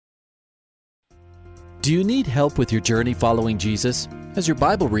Do you need help with your journey following Jesus? Has your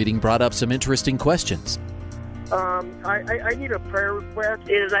Bible reading brought up some interesting questions? I need a prayer request.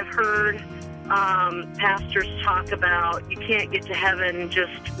 Is I've heard pastors talk about you can't get to heaven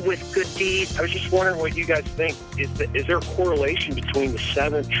just with good deeds. I was just wondering what you guys think. Is there a correlation between the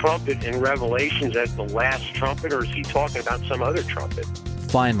seventh trumpet in Revelations as the last trumpet, or is he talking about some other trumpet?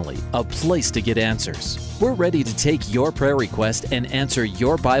 Finally, a place to get answers. We're ready to take your prayer request and answer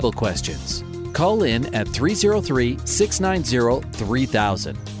your Bible questions. Call in at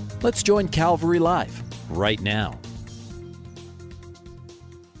 303-690-3000. Let's join Calvary Live right now.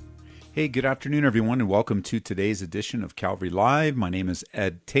 Hey, good afternoon, everyone, and welcome to today's edition of Calvary Live. My name is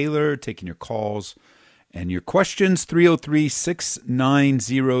Ed Taylor, taking your calls and your questions.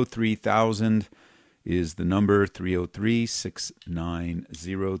 303-690-3000 is the number,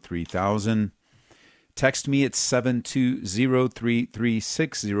 303-690-3000. Text me at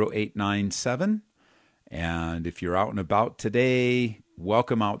 720-336-0897. And if you're out and about today,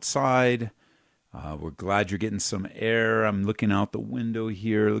 welcome outside. We're glad you're getting some air. I'm looking out the window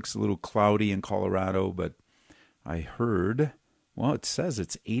here. It looks a little cloudy in Colorado, but I heard, well, it says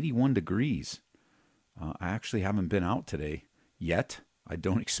it's 81 degrees. I actually haven't been out today yet. I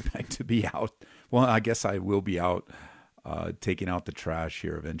don't expect to be out. Well, I guess I will be out taking out the trash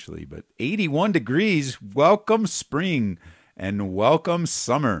here eventually. But 81 degrees, welcome spring and welcome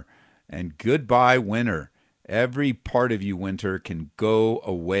summer and goodbye winter. Every part of you winter can go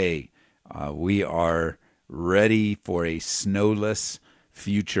away. We are ready for a snowless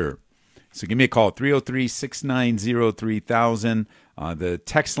future. So give me a call, 303-690-3000. The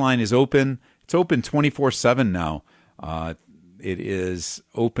text line is open. It's open 24/7 now. It is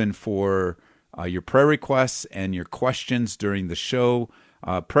open for your prayer requests and your questions during the show.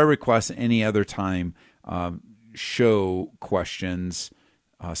 Prayer requests any other time. Show questions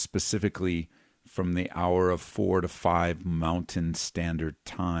specifically from the hour of 4 to 5 Mountain Standard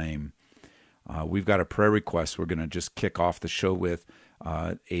Time. We've got a prayer request we're going to just kick off the show with.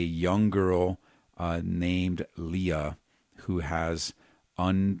 A young girl named Leah who has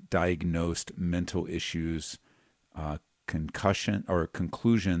undiagnosed mental issues,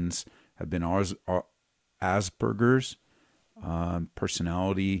 conclusions have been Asperger's,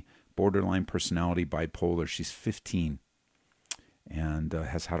 personality, borderline personality, bipolar. She's 15 and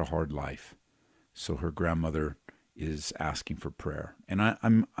has had a hard life. So her grandmother is asking for prayer, and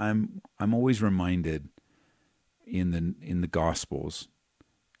I'm always reminded in the Gospels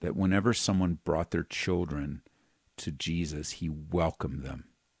that whenever someone brought their children to Jesus, he welcomed them,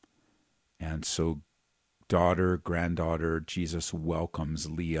 and so daughter, granddaughter, Jesus welcomes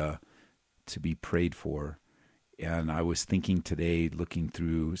Leah to be prayed for. And I was thinking today, looking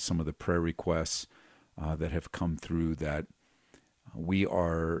through some of the prayer requests that have come through, that we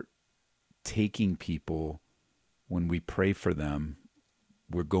are taking people. When we pray for them,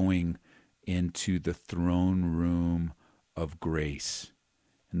 we're going into the throne room of grace.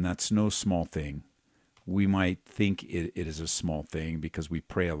 And that's no small thing. We might think it is a small thing because we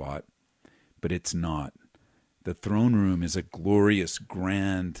pray a lot, but it's not. The throne room is a glorious,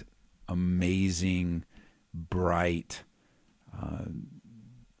 grand, amazing, bright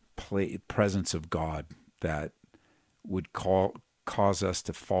presence of God that would cause us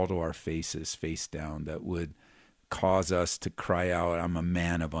to fall to our faces, face down, that would cause us to cry out, "I'm a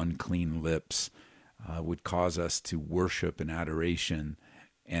man of unclean lips," would cause us to worship in adoration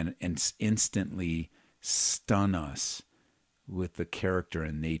and instantly stun us with the character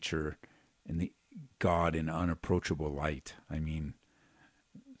and nature and the God in unapproachable light. I mean,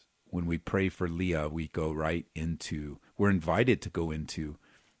 when we pray for Leah, we're invited to go into,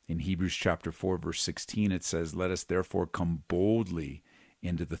 in Hebrews chapter 4, verse 16, it says, "Let us therefore come boldly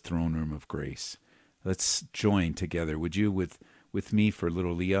into the throne room of grace." Let's join together, would you, with me for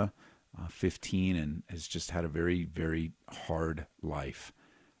little Leah, 15, and has just had a very, very hard life.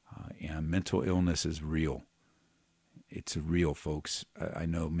 And mental illness is real. It's real, folks. I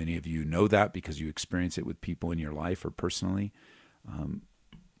know many of you know that because you experience it with people in your life or personally.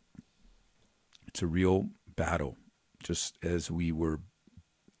 It's a real battle. Just as we were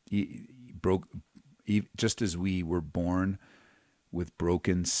born with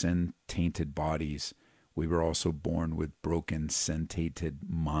broken, sin-tainted bodies, we were also born with broken, sin-tainted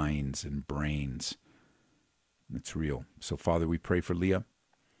minds and brains. It's real. So, Father, we pray for Leah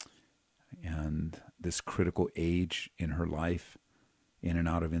and this critical age in her life, in and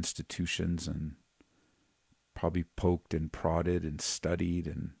out of institutions, and probably poked and prodded and studied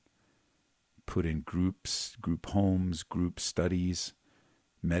and put in groups, group homes, group studies,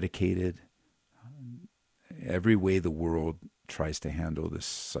 medicated. Every way the world tries to handle this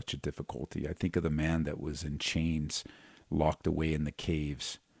such a difficulty. I think of the man that was in chains, locked away in the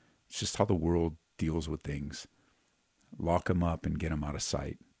caves. It's just how the world deals with things. Lock him up and get him out of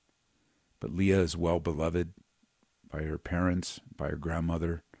sight. But Leah is well beloved by her parents, by her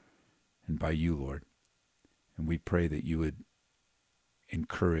grandmother, and by you, Lord. And we pray that you would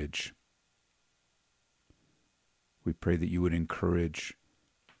encourage. We pray that you would encourage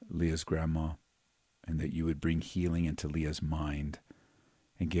Leah's grandma, and that you would bring healing into Leah's mind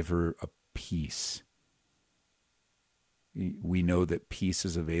and give her a peace. We know that peace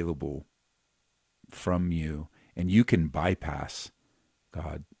is available from you, and you can bypass,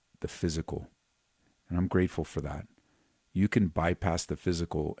 God, the physical. And I'm grateful for that. You can bypass the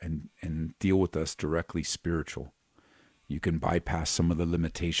physical and deal with us directly spiritual. You can bypass some of the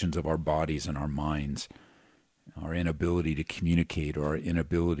limitations of our bodies and our minds, our inability to communicate, or our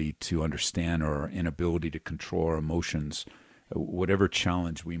inability to understand, or our inability to control our emotions. Whatever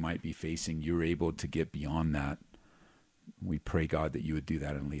challenge we might be facing, you're able to get beyond that. We pray, God, that you would do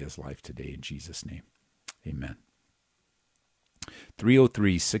that in Leah's life today, in Jesus' name. Amen.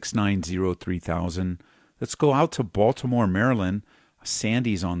 303-690-3000. Let's go out to Baltimore, Maryland.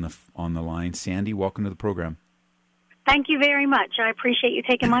 Sandy's on the line. Sandy, welcome to the program. Thank you very much. I appreciate you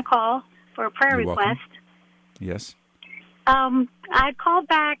taking my call for a prayer request. Welcome. Yes. I called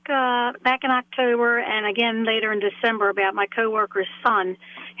back in October and again later in December about my coworker's son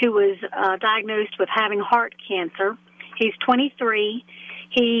who was diagnosed with having heart cancer. He's 23.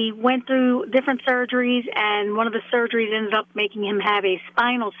 He went through different surgeries, and one of the surgeries ended up making him have a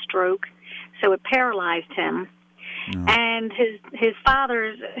spinal stroke, so it paralyzed him. No. And his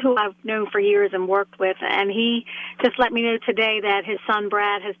father, who I've known for years and worked with, and he just let me know today that his son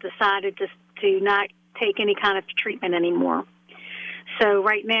Brad has decided to not take any kind of treatment anymore. So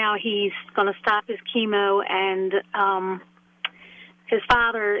right now he's going to stop his chemo, and his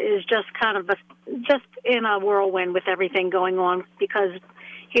father is just kind of just in a whirlwind with everything going on, because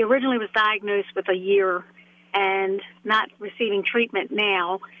he originally was diagnosed with a year and not receiving treatment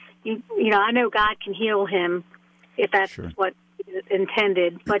now. You know, I know God can heal him if that's sure. what is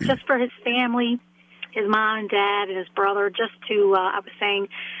intended, but just for his family, his mom and dad and his brother, just to, I was saying,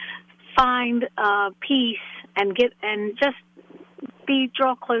 find peace and just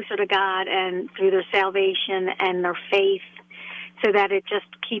draw closer to God and through their salvation and their faith, so that it just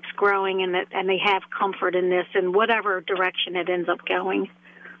keeps growing and they have comfort in this in whatever direction it ends up going,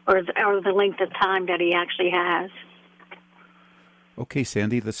 or the length of time that he actually has. Okay,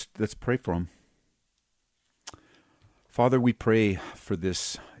 Sandy, let's pray for him. Father, we pray for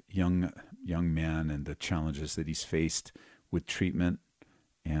this young man and the challenges that he's faced with treatment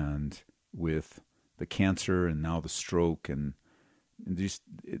and with the cancer and now the stroke, and it's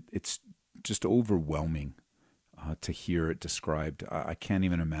just overwhelming to hear it described. I can't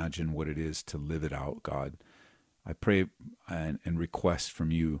even imagine what it is to live it out, God. I pray and request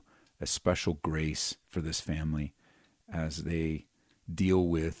from you a special grace for this family as they deal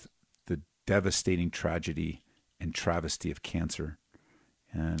with the devastating tragedy and travesty of cancer.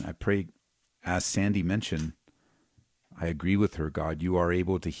 And I pray, as Sandy mentioned, I agree with her, God, you are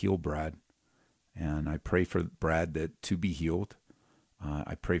able to heal Brad. And I pray for Brad to be healed.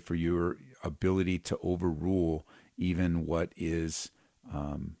 I pray for your ability to overrule even what is,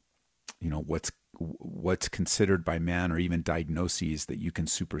 what's considered by man, or even diagnoses, that you can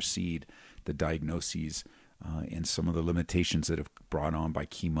supersede the diagnoses and some of the limitations that have brought on by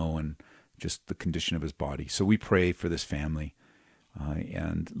chemo and just the condition of his body. So we pray for this family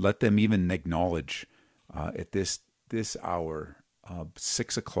and let them even acknowledge at this hour,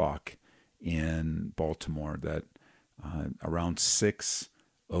 6 o'clock in Baltimore, that around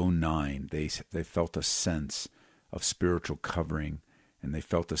 6:09 they felt a sense of spiritual covering, and they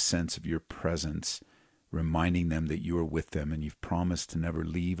felt a sense of your presence, reminding them that you are with them and you've promised to never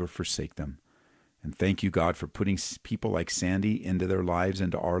leave or forsake them. And thank you, God, for putting people like Sandy into their lives,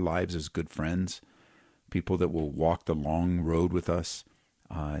 into our lives as good friends, people that will walk the long road with us,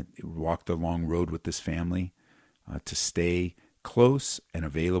 walk the long road with this family, to stay close and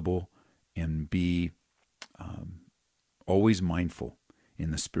available and be always mindful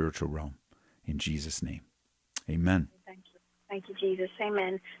in the spiritual realm. In Jesus' name, amen. Thank you. Thank you, Jesus.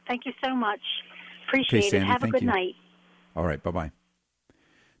 Amen. Thank you so much. Appreciate Sandy, it. Have a good night. All right. Bye-bye.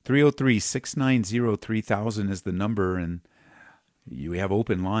 303-690-3000 is the number, and we have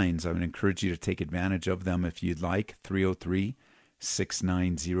open lines. I would encourage you to take advantage of them if you'd like.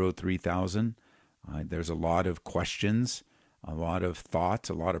 303-690-3000. There's a lot of questions, a lot of thoughts,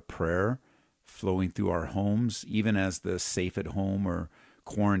 a lot of prayer flowing through our homes, even as the safe at home or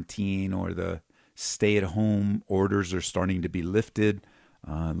quarantine or the stay-at-home orders are starting to be lifted.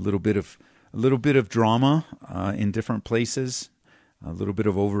 A little bit of drama in different places, a little bit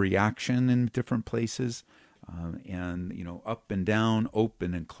of overreaction in different places, and up and down,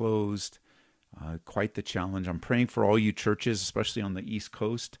 open and closed. Quite the challenge. I'm praying for all you churches, especially on the East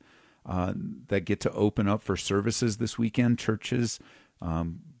Coast, that get to open up for services this weekend. Churches,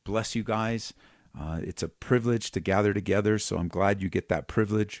 bless you guys. It's a privilege to gather together, so I'm glad you get that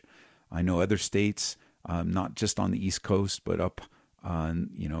privilege. I know other states, not just on the East Coast, but up on,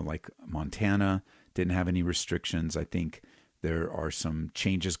 like Montana, didn't have any restrictions. I think there are some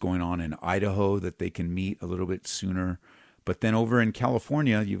changes going on in Idaho that they can meet a little bit sooner. But then over in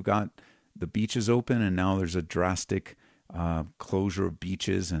California, you've got the beaches open, and now there's a drastic closure of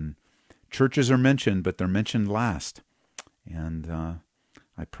beaches, and churches are mentioned, but they're mentioned last. And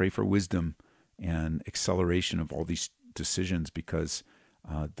I pray for wisdom and acceleration of all these decisions, because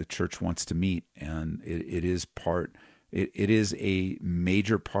the church wants to meet, and it is a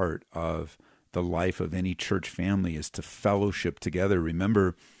major part of the life of any church family, is to fellowship together.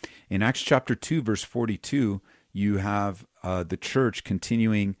 Remember, in Acts chapter 2, verse 42, you have the church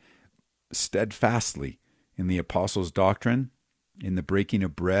continuing steadfastly in the apostles' doctrine, in the breaking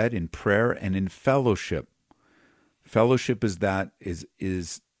of bread, in prayer, and in fellowship. Fellowship is that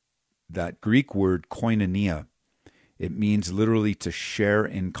Greek word koinonia. It means literally to share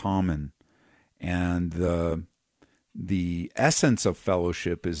in common. And the essence of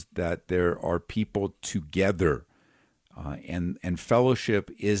fellowship is that there are people together. And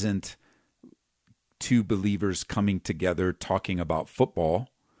fellowship isn't two believers coming together talking about football.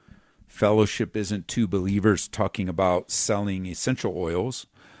 Fellowship isn't two believers talking about selling essential oils.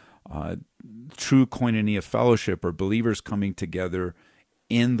 True koinonia fellowship are believers coming together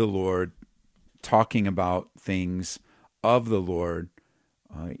in the Lord, talking about things of the Lord,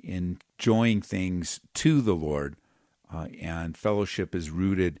 enjoying things to the Lord, and fellowship is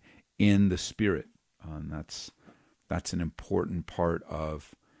rooted in the Spirit. And that's an important part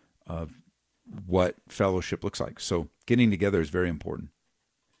of what fellowship looks like. So getting together is very important,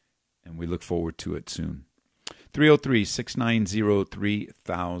 and we look forward to it soon.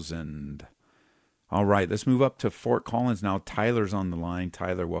 303-690-3000. All right, let's move up to Fort Collins now. Tyler's on the line.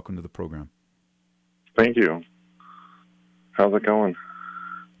 Tyler, welcome to the program. Thank you. How's it going?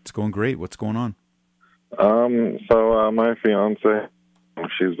 It's going great. What's going on? So my fiance,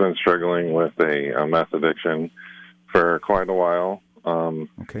 she's been struggling with a meth addiction for quite a while.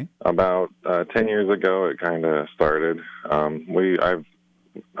 Okay. About 10 years ago, it kind of started. I've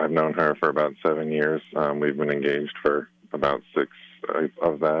known her for about 7 years. We've been engaged for about 6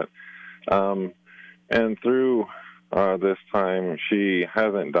 of that. And through this time, she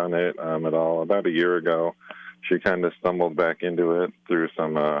hasn't done it at all. About a year ago, she kind of stumbled back into it through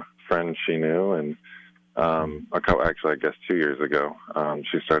some friends she knew. And actually, I guess 2 years ago,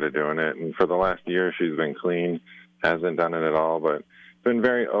 she started doing it. And for the last year, she's been clean, hasn't done it at all, but been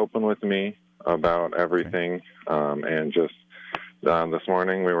very open with me about everything. And just this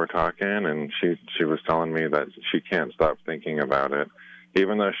morning we were talking, and she was telling me that she can't stop thinking about it,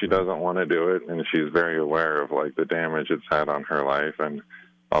 even though she doesn't want to do it, and she's very aware of like the damage it's had on her life and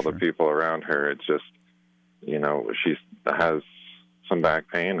all the people around her. It's just, she has some back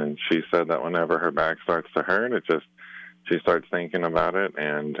pain, and she said that whenever her back starts to hurt, she starts thinking about it,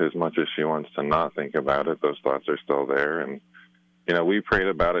 and as much as she wants to not think about it, those thoughts are still there. And we prayed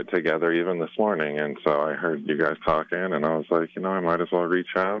about it together even this morning, and so I heard you guys talking, and I was like, I might as well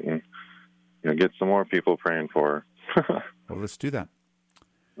reach out and get some more people praying for her. Well, let's do that.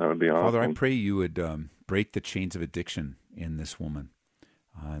 That would be awesome. Father, I pray you would break the chains of addiction in this woman.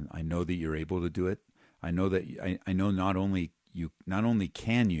 I know that you're able to do it. I know that I know not only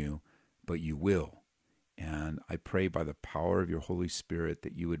can you, but you will. And I pray by the power of your Holy Spirit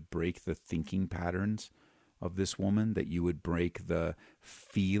that you would break the thinking patterns of this woman, that you would break the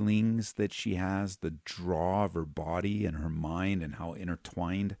feelings that she has, the draw of her body and her mind, and how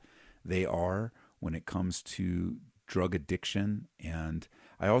intertwined they are when it comes to drug addiction. And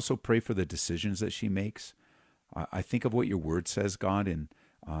I also pray for the decisions that she makes. I think of what your word says, God, and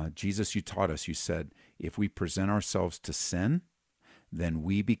Jesus, you taught us, you said, if we present ourselves to sin, then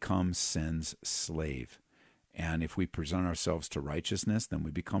we become sin's slave. And if we present ourselves to righteousness, then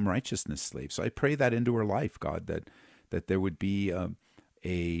we become righteousness slaves. So I pray that into her life, God, that there would be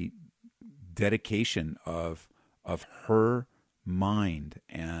a dedication of her mind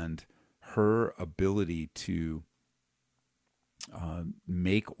and her ability to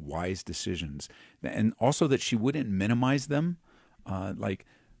make wise decisions. And also that she wouldn't minimize them, like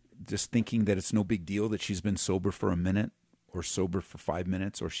just thinking that it's no big deal that she's been sober for a minute or sober for 5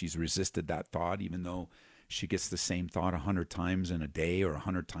 minutes, or she's resisted that thought, even though she gets the same thought 100 times in a day or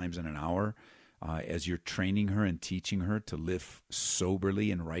 100 times in an hour, as you're training her and teaching her to live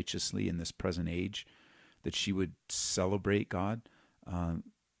soberly and righteously in this present age, that she would celebrate God,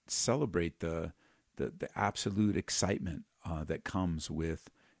 celebrate the absolute excitement that comes with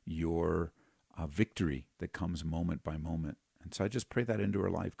your victory that comes moment by moment. And so I just pray that into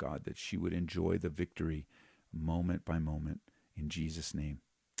her life, God, that she would enjoy the victory moment by moment. In Jesus' name,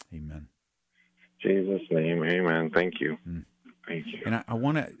 amen. Jesus' name, amen. Thank you. Thank you. And I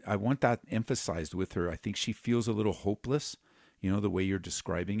want that emphasized with her. I think she feels a little hopeless, the way you're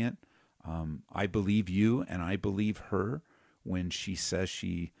describing it. I believe you and I believe her when she says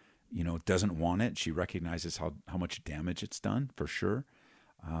she, doesn't want it. She recognizes how much damage it's done, for sure.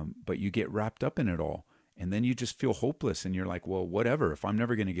 But you get wrapped up in it all. And then you just feel hopeless and you're like, well, whatever. If I'm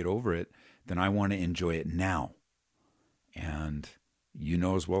never going to get over it, then I want to enjoy it now. And you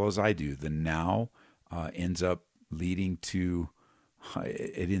know as well as I do, the now ends up leading to,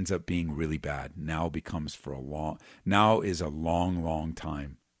 it ends up being really bad. Now becomes now is a long, long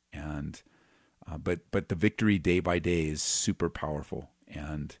time. And, but the victory day by day is super powerful.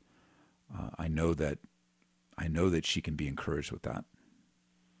 And I know that she can be encouraged with that.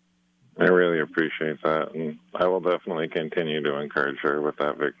 I really appreciate that, and I will definitely continue to encourage her with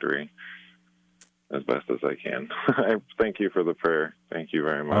that victory as best as I can. I thank you for the prayer. Thank you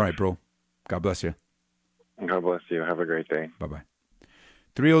very much. All right, bro. God bless you. God bless you. Have a great day. Bye-bye.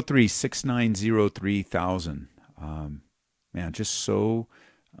 303-690-3000. Man, just so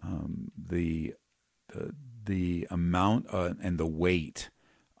the amount and the weight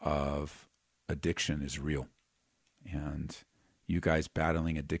of addiction is real. And you guys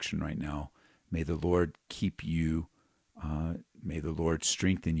battling addiction right now, may the Lord keep you, may the Lord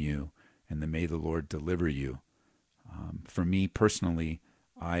strengthen you, and may the Lord deliver you. For me personally,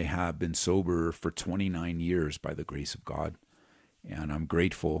 I have been sober for 29 years by the grace of God, and I'm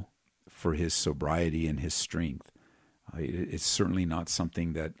grateful for his sobriety and his strength. It's certainly not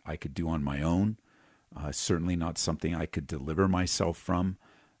something that I could do on my own, certainly not something I could deliver myself from.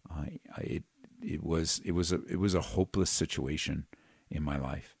 It was a hopeless situation in my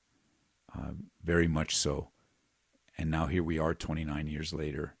life, very much so. And now here we are 29 years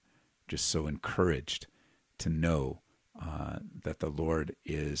later, just so encouraged to know that the Lord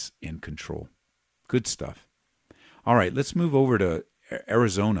is in control. Good stuff. All right, let's move over to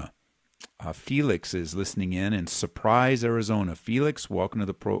Arizona. Felix is listening in Surprise, Arizona. Felix, welcome to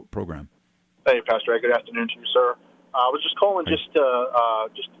the program. Hey, Pastor. Good afternoon to you, sir. I was just calling just to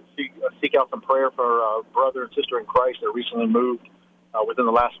seek out some prayer for a brother and sister in Christ that recently moved within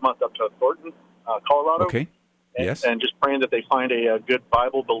the last month up to Thornton, Colorado. Okay. Yes. And just praying that they find a good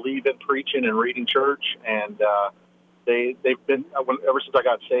Bible believing, preaching, and reading church. And they've been ever since I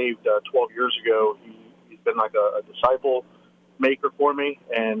got saved 12 years ago. He's been like a disciple maker for me,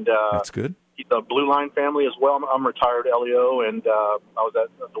 and that's good. He's a Blue Line family as well. I'm retired LEO, and I was at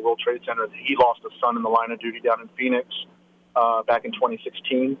the World Trade Center. He lost a son in the line of duty down in Phoenix back in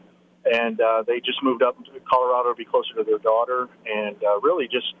 2016, and they just moved up to Colorado to be closer to their daughter. And really,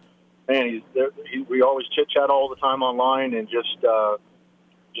 just man, we always chit chat all the time online, and just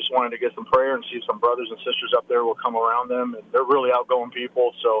wanted to get some prayer and see some brothers and sisters up there will come around them. And they're really outgoing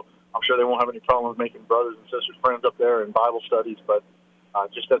people, so I'm sure they won't have any problems making brothers and sisters friends up there in Bible studies, but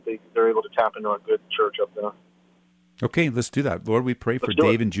just that they're able to tap into a good church up there. Okay, let's do that. Lord, we pray for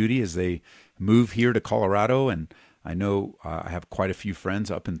Dave and Judy as they move here to Colorado. And I know I have quite a few friends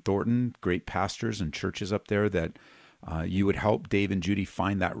up in Thornton, great pastors and churches up there, that you would help Dave and Judy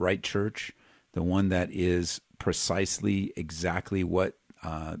find that right church, the one that is precisely exactly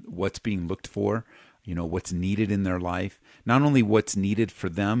what's being looked for, what's needed in their life. Not only what's needed for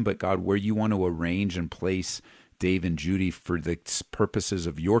them, but God, where you want to arrange and place Dave and Judy for the purposes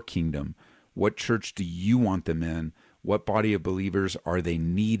of your kingdom. What church do you want them in? What body of believers are they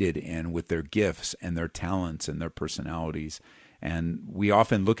needed in with their gifts and their talents and their personalities? And we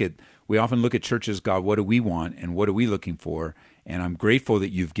often look at churches, God, what do we want and what are we looking for? And I'm grateful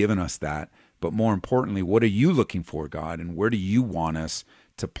that you've given us that. But more importantly, what are you looking for, God? And where do you want us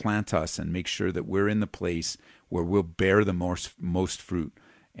to plant us and make sure that we're in the place where we'll bear the most fruit?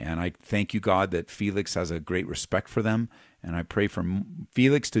 And I thank you, God, that Felix has a great respect for them. And I pray for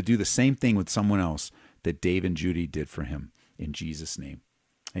Felix to do the same thing with someone else that Dave and Judy did for him. In Jesus' name.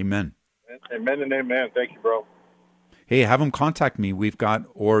 Amen. Amen and amen. Thank you, bro. Hey, have them contact me.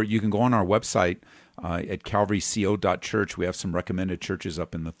 Or you can go on our website at calvaryco.church. We have some recommended churches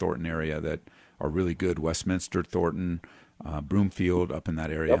up in the Thornton area that are really good. Westminster, Thornton, Broomfield, up in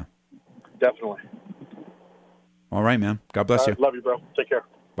that area. Yep. Definitely. All right, man. God bless you. Love you, bro. Take care.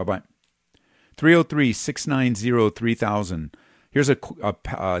 Bye-bye. 303-690-3000. Here's a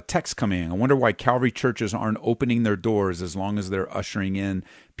text coming in. I wonder why Calvary churches aren't opening their doors as long as they're ushering in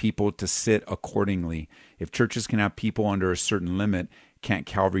people to sit accordingly. If churches can have people under a certain limit, can't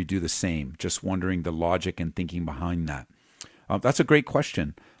Calvary do the same? Just wondering the logic and thinking behind that. That's a great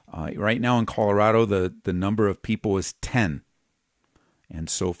question. Right now in Colorado, the number of people is 10. And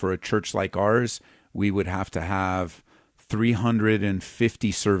so for a church like ours, we would have to have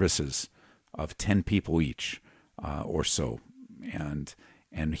 350 services of 10 people each or so. And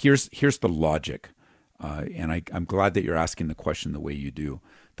here's the logic. And I'm glad that you're asking the question the way you do.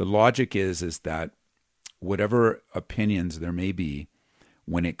 The logic is that whatever opinions there may be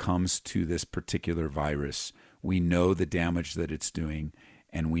when it comes to this particular virus, we know the damage that it's doing,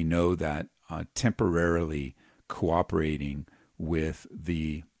 and we know that temporarily cooperating with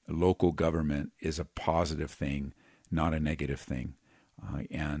the local government is a positive thing, not a negative thing.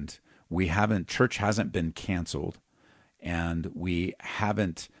 And church hasn't been canceled, and we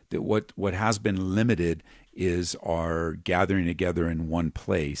haven't, what has been limited is our gathering together in one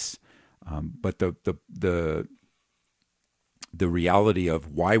place. But the reality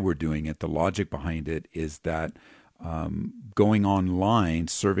of why we're doing it, the logic behind it, is that going online,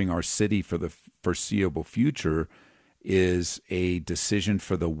 serving our city for the foreseeable future, is a decision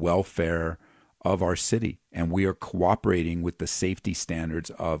for the welfare of our city, and we are cooperating with the safety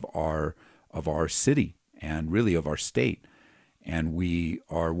standards of our city and really of our state. And we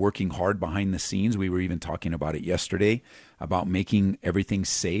are working hard behind the scenes. We were even talking about it yesterday, about making everything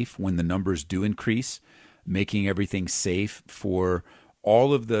safe when the numbers do increase, making everything safe for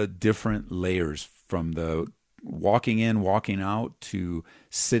all of the different layers, from the walking in, walking out, to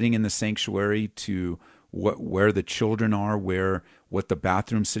sitting in the sanctuary, to where the children are, what the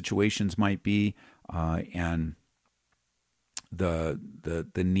bathroom situations might be, and the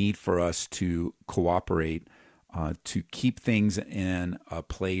need for us to cooperate, to keep things in a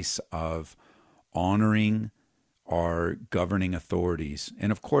place of honoring our governing authorities. And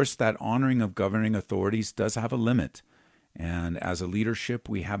of course, that honoring of governing authorities does have a limit. And as a leadership,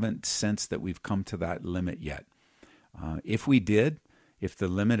 we haven't sensed that we've come to that limit yet. If we did, if the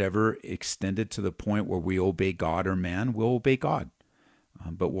limit ever extended to the point where we obey God or man, we'll obey God.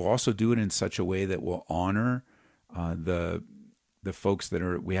 But we'll also do it in such a way that will honor the folks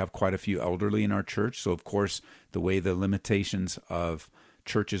we have quite a few elderly in our church. So, of course, the way the limitations of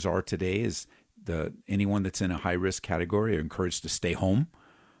churches are today is anyone that's in a high-risk category are encouraged to stay home.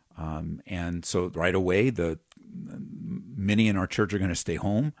 And so right away, many in our church are going to stay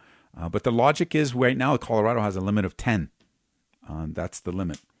home. But the logic is right now, Colorado has a limit of 10. That's the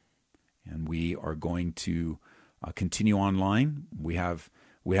limit. And we are going to continue online. We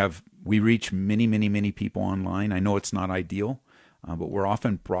reach many, many, many people online. I know it's not ideal, but we're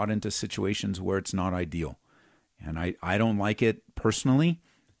often brought into situations where it's not ideal. And I don't like it personally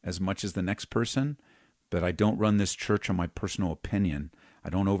as much as the next person, but I don't run this church on my personal opinion. I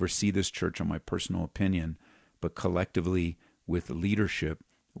don't oversee this church on my personal opinion, but collectively with leadership,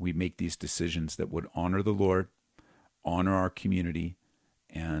 we make these decisions that would honor the Lord, honor our community,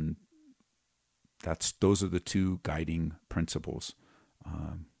 and those are the two guiding principles.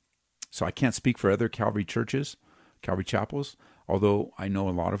 So I can't speak for other Calvary churches, Calvary chapels, although I know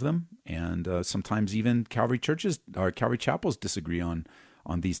a lot of them, and sometimes even Calvary churches or Calvary chapels disagree on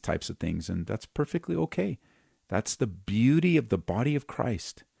these types of things, and that's perfectly okay. That's the beauty of the body of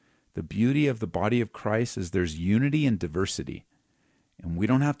Christ. The beauty of the body of Christ is there's unity and diversity, and we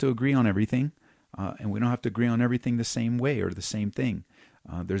don't have to agree on everything. And we don't have to agree on everything the same way or the same thing.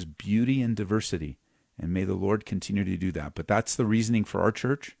 There's beauty in diversity, and may the Lord continue to do that. But that's the reasoning for our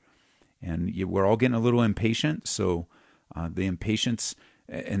church, and we're all getting a little impatient. So the impatience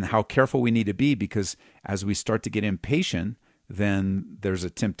and how careful we need to be, because as we start to get impatient, then there's a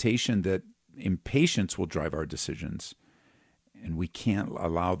temptation that impatience will drive our decisions, and we can't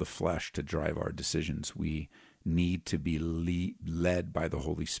allow the flesh to drive our decisions. We need to be led by the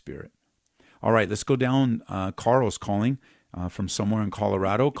Holy Spirit. All right, let's go down. Carl's calling from somewhere in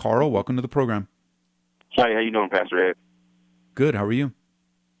Colorado. Carl, welcome to the program. Hi, how you doing, Pastor Ed? Good. How are you?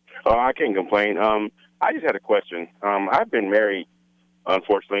 I can't complain. I just had a question. I've been married,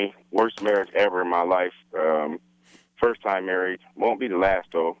 unfortunately, worst marriage ever in my life. First time married. Won't be the last,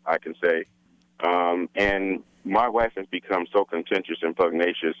 though, I can say. And my wife has become so contentious and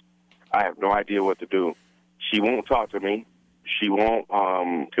pugnacious, I have no idea what to do. She won't talk to me. She won't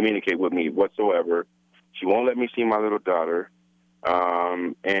communicate with me whatsoever. She won't let me see my little daughter.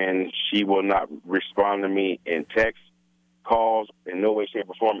 And she will not respond to me in text, calls, in no way, shape,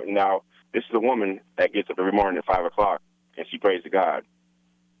 or form. Now, This is a woman that gets up every morning at 5 o'clock, and she prays to God.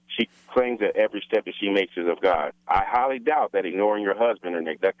 She claims that every step that she makes is of God. I highly doubt that ignoring your husband or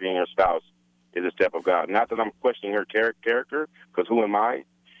neglecting your spouse is a step of God. Not that I'm questioning her character, because who am I?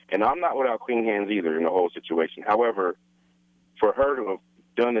 And I'm not without clean hands either in the whole situation. However, for her to have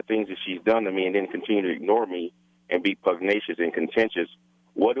done the things that she's done to me and then continue to ignore me and be pugnacious and contentious,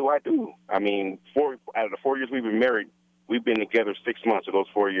 what do I do? I mean, out of the 4 years we've been married, we've been together 6 months of those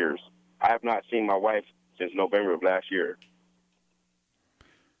 4 years. I have not seen my wife since November of last year.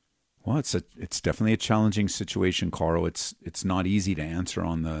 Well, it's definitely a challenging situation, Carl. It's not easy to answer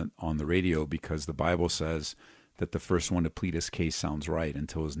on the radio, because the Bible says that the first one to plead his case sounds right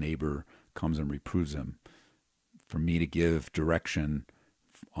until his neighbor comes and reproves him. For me to give direction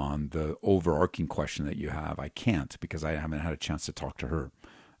on the overarching question that you have, I can't, because I haven't had a chance to talk to her.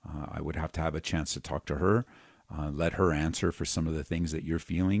 I would have to have a chance to talk to her, let her answer for some of the things that you're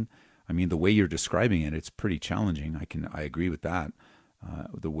feeling. I mean, the way you're describing it, it's pretty challenging. I agree with that.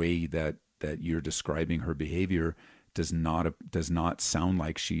 The way that you're describing her behavior does not sound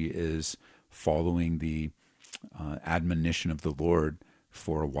like she is following the admonition of the Lord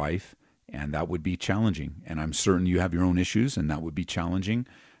for a wife, and that would be challenging. And I'm certain you have your own issues, and that would be challenging.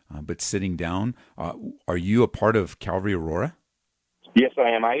 But sitting down, are you a part of Calvary Aurora? Yes,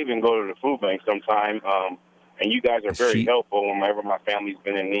 I am. I even go to the food bank sometime, and you guys are very helpful whenever my family's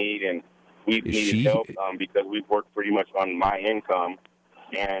been in need, and we've needed help because we've worked pretty much on my income.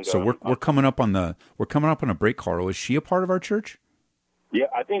 And so we're coming up on a break, Carl. Is she a part of our church? Yeah,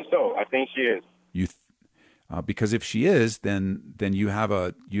 I think so. I think she is. Because if she is, then you have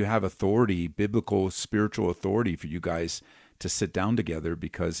authority, biblical, spiritual authority for you guys to sit down together.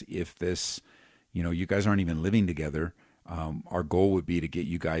 Because if this, you guys aren't even living together, our goal would be to get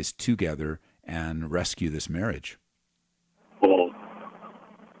you guys together and rescue this marriage. Well,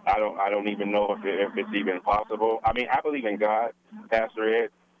 I don't even know if it's even possible. I mean, I believe in God, Pastor Ed,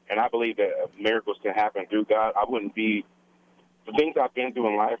 and I believe that miracles can happen through God. I wouldn't be. The things I've been through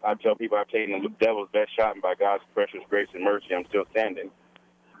in life, I tell people I've taken the devil's best shot, and by God's precious grace and mercy, I'm still standing.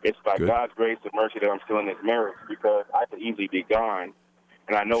 It's by God's grace and mercy that I'm still in this marriage, because I could easily be gone,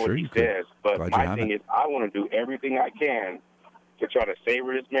 and I know what he says. But my thing is, I want to do everything I can to try to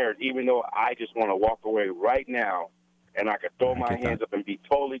savor this marriage, even though I just want to walk away right now, and I could throw my hands up and be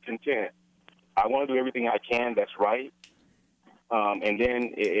totally content. I want to do everything I can that's right. And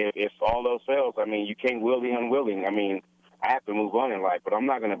then if all else fails, I mean, you can't will the unwilling. I mean, I have to move on in life, but I'm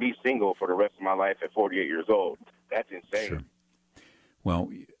not going to be single for the rest of my life at 48 years old. That's insane. Sure.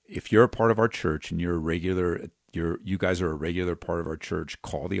 Well, if you're a part of our church and you guys are a regular part of our church,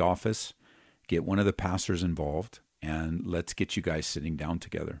 call the office, get one of the pastors involved, and let's get you guys sitting down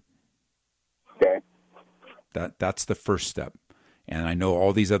together. Okay. That's the first step. And I know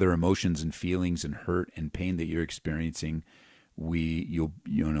all these other emotions and feelings and hurt and pain that you're experiencing, you'll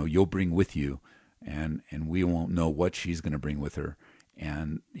bring with you. And we won't know what she's going to bring with her,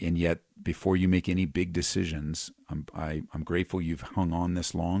 and yet before you make any big decisions, I'm grateful you've hung on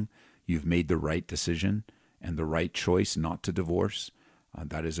this long. You've made the right decision and the right choice not to divorce.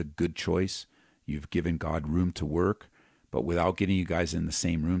 That is a good choice. You've given God room to work, but without getting you guys in the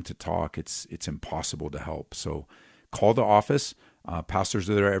same room to talk, it's impossible to help. So call the office. Pastors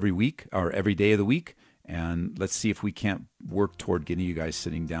are there every week or every day of the week, and let's see if we can't work toward getting you guys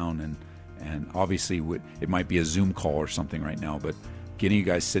sitting down. And obviously, it might be a Zoom call or something right now, but getting you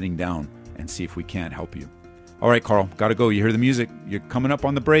guys sitting down and see if we can't help you. All right, Carl, got to go. You hear the music. You're coming up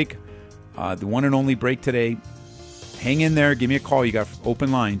on the break, the one and only break today. Hang in there. Give me a call. You got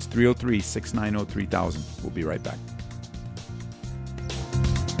open lines, 303-690-3000. We'll be right back.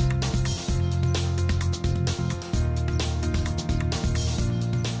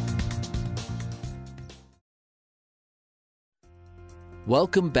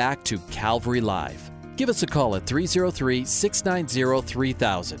 Welcome back to Calvary Live. Give us a call at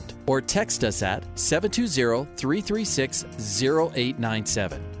 303-690-3000 or text us at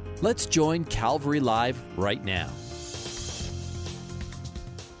 720-336-0897. Let's join Calvary Live right now.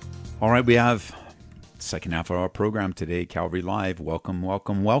 All right, we have the second half of our program today, Calvary Live. Welcome,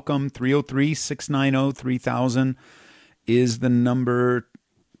 welcome, welcome. 303-690-3000 is the number.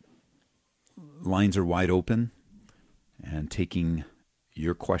 Lines are wide open and taking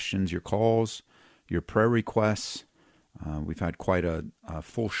your questions, your calls, your prayer requests. We've had quite a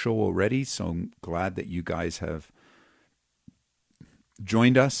full show already, so I'm glad that you guys have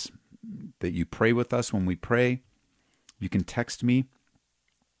joined us, that you pray with us when we pray. You can text me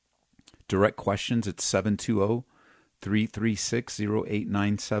direct questions at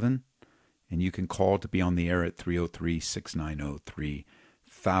 720-336-0897, and you can call to be on the air at 303-690-3000.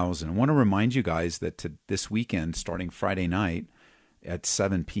 3000. I want to remind you guys that this weekend, starting Friday night at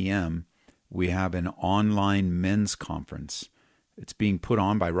 7 p.m., we have an online men's conference. It's being put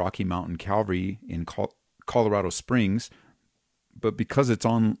on by Rocky Mountain Calvary in Colorado Springs, but because it's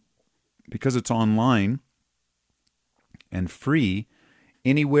online and free,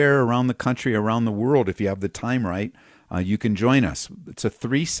 anywhere around the country, around the world, if you have the time right, you can join us. It's a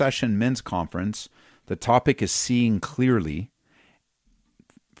 3-session men's conference. The topic is Seeing Clearly.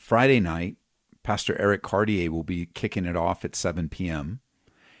 Friday night, Pastor Eric Cartier will be kicking it off at 7 p.m.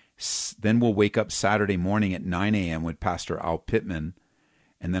 Then we'll wake up Saturday morning at 9 a.m. with Pastor Al Pittman.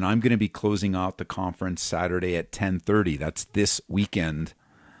 And then I'm going to be closing out the conference Saturday at 10:30. That's this weekend.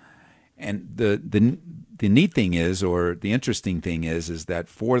 And the neat thing is, or the interesting thing is that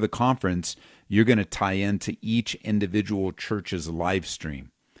for the conference, you're going to tie into each individual church's live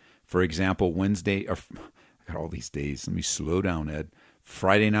stream. For example, Wednesday, I got all these days. Let me slow down, Ed.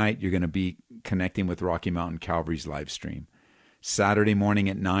 Friday night, you're going to be connecting with Rocky Mountain Calvary's live stream. Saturday morning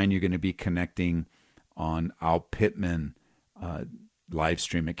at 9, you're going to be connecting on Al Pittman live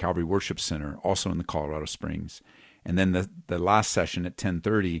stream at Calvary Worship Center, also in the Colorado Springs. And then the last session at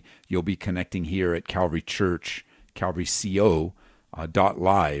 10:30, you'll be connecting here at Calvary Church,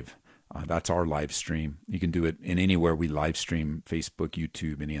 calvaryco.live. That's our live stream. You can do it in anywhere we live stream, Facebook,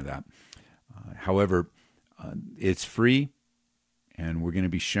 YouTube, any of that. However, it's free, and we're going to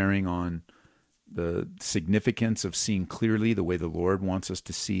be sharing on the significance of seeing clearly the way the Lord wants us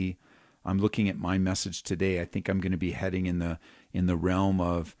to see. I'm looking at my message today. I think I'm going to be heading in the realm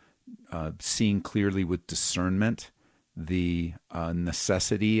of seeing clearly with discernment, the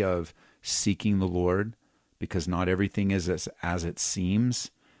necessity of seeking the Lord, because not everything is as it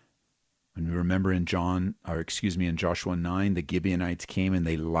seems. And we remember in Joshua 9, the Gibeonites came and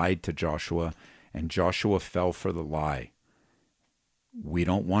they lied to Joshua, and Joshua fell for the lie. We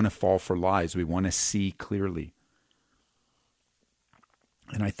don't want to fall for lies. We want to see clearly.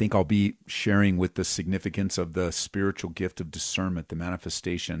 And I think I'll be sharing with the significance of the spiritual gift of discernment, the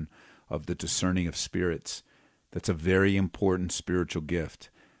manifestation of the discerning of spirits. That's a very important spiritual gift.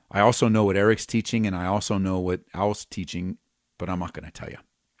 I also know what Eric's teaching, and I also know what Al's teaching, but I'm not going to tell you.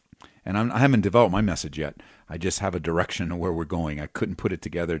 And I haven't developed my message yet. I just have a direction of where we're going. I couldn't put it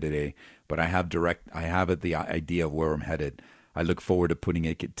together today, but I have the idea of where I'm headed. I look forward to putting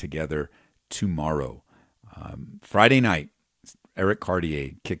it together tomorrow. Friday night, Eric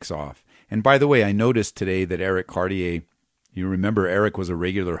Cartier kicks off. And by the way, I noticed today that Eric Cartier, you remember Eric was a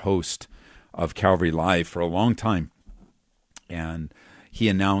regular host of Calvary Live for a long time. And he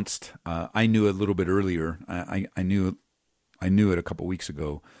announced, I knew a little bit earlier, I knew it a couple weeks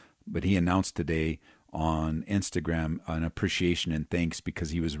ago, but he announced today on Instagram an appreciation and thanks because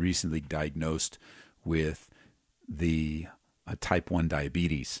he was recently diagnosed with the type 1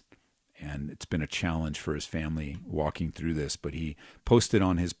 diabetes. And it's been a challenge for his family walking through this. But he posted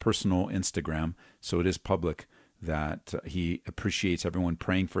on his personal Instagram, so it is public, that he appreciates everyone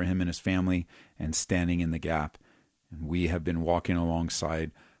praying for him and his family and standing in the gap. And we have been walking alongside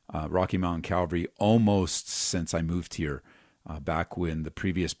Rocky Mountain Calvary almost since I moved here, back when the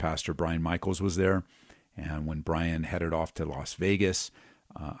previous pastor, Brian Michaels, was there. And when Brian headed off to Las Vegas,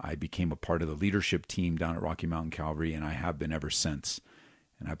 I became a part of the leadership team down at Rocky Mountain Calvary, and I have been ever since.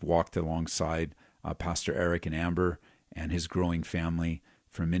 And I've walked alongside Pastor Eric and Amber and his growing family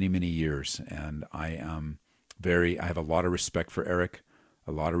for many, many years. And I have a lot of respect for Eric,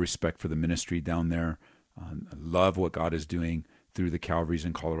 a lot of respect for the ministry down there. I love what God is doing through the Calvaries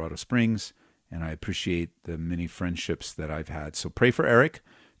in Colorado Springs, and I appreciate the many friendships that I've had. So pray for Eric.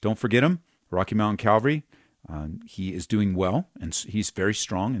 Don't forget him, Rocky Mountain Calvary. He is doing well, and he's very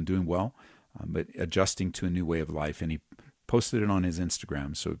strong and doing well, but adjusting to a new way of life. And he posted it on his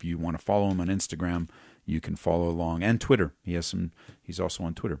Instagram. So if you want to follow him on Instagram, you can follow along. And Twitter. He's also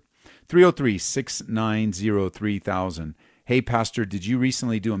on Twitter. 303-690-3000. Hey, Pastor, did you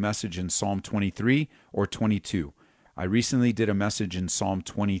recently do a message in Psalm 23 or 22? I recently did a message in Psalm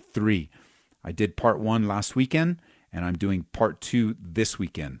 23. I did part 1 last weekend, and I'm doing part 2 this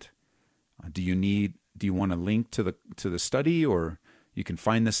weekend. Do you want a link to the study, or you can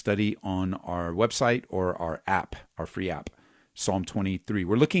find the study on our website or our app, our free app, Psalm 23.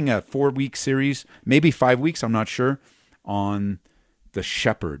 We're looking at a 4-week series, maybe 5 weeks, I'm not sure, on the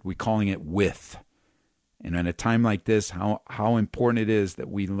shepherd. We're calling it with. And at a time like this, how important it is that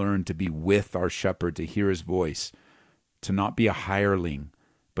we learn to be with our shepherd, to hear his voice, to not be a hireling,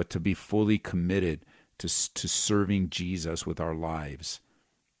 but to be fully committed to serving Jesus with our lives,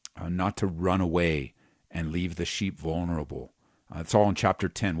 not to run away and leave the sheep vulnerable. It's all in chapter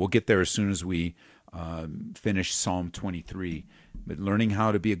 10. We'll get there as soon as we finish Psalm 23. but learning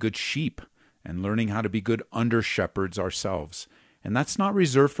how to be a good sheep and learning how to be good under shepherds ourselves. And that's not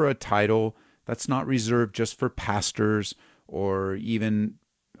reserved for a title. That's not reserved just for pastors or even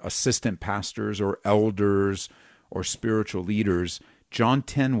assistant pastors or elders or spiritual leaders. John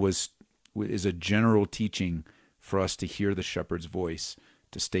 10 is a general teaching for us to hear the shepherd's voice,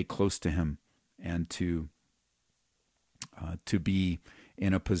 to stay close to him, and to be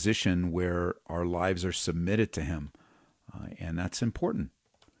in a position where our lives are submitted to him. And that's important.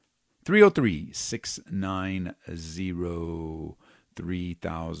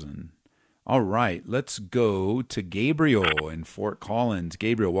 303-690-3000. All right, let's go to Gabriel in Fort Collins.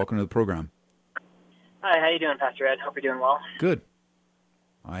 Gabriel, welcome to the program. Hi, how you doing, Pastor Ed? Hope you're doing well. Good.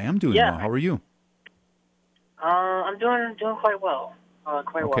 I am doing well. How are you? I'm doing quite well.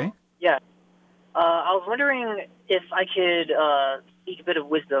 Okay. Well. Yeah. I was wondering if I could seek a bit of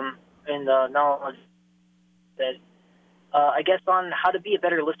wisdom and knowledge that I guess on how to be a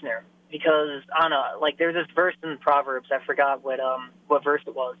better listener. Because I don't know, like there's this verse in Proverbs. I forgot what verse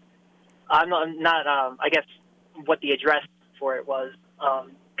it was. I'm not I guess what the address for it was.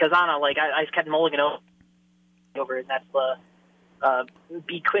 Because I don't know, like I just kept mulling over it. And that's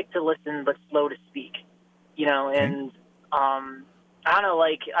be quick to listen but slow to speak. You know, and I don't know,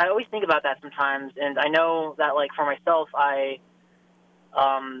 like I always think about that sometimes, and I know that like for myself, I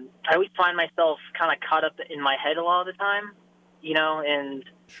always find myself kind of caught up in my head a lot of the time. You know, and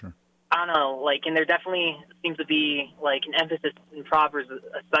sure. I don't know, like, and there definitely seems to be, like, an emphasis in Proverbs,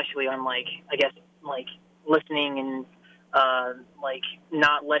 especially on, like, I guess, like, listening and, like,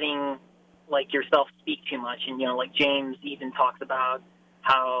 not letting, like, yourself speak too much. And, you know, like, James even talks about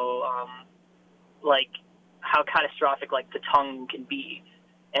how, like, how catastrophic, like, the tongue can be.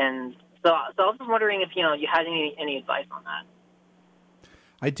 And so I was just wondering if, you know, you had any advice on that.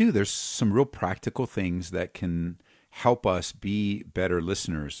 I do. There's some real practical things that can help us be better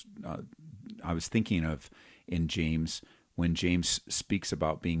listeners. I was thinking of in James, when James speaks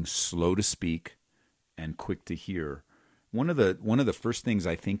about being slow to speak and quick to hear. One of the first things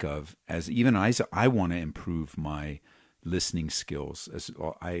I think of as even I want to improve my listening skills.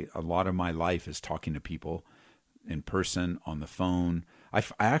 A lot of my life is talking to people in person, on the phone. I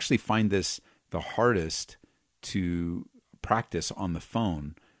actually find this the hardest to practice on the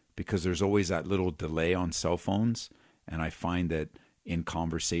phone because there's always that little delay on cell phones. And I find that in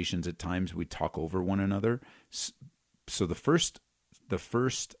conversations at times we talk over one another. So the first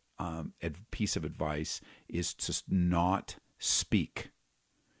piece of advice is to not speak.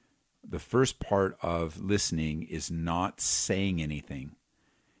 The first part of listening is not saying anything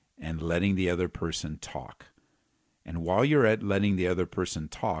and letting the other person talk. And while you're at letting the other person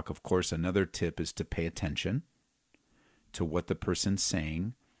talk, of course, another tip is to pay attention to what the person's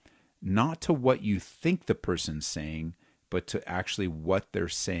saying, not to what you think the person's saying, but to actually what they're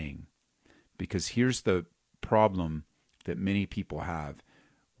saying. Because here's the problem that many people have.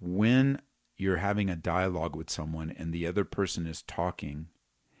 When you're having a dialogue with someone and the other person is talking,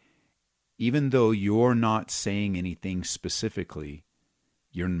 even though you're not saying anything specifically,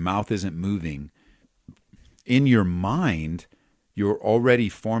 your mouth isn't moving, in your mind, you're already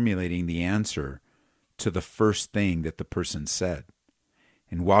formulating the answer to the first thing that the person said.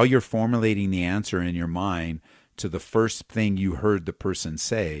 And while you're formulating the answer in your mind to the first thing you heard the person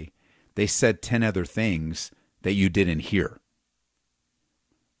say, they said 10 other things that you didn't hear.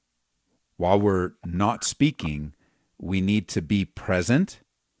 While we're not speaking, we need to be present.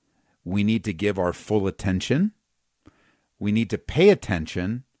 We need to give our full attention. We need to pay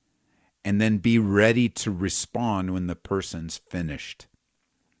attention and then be ready to respond when the person's finished.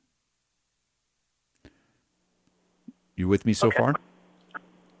 You with me so far?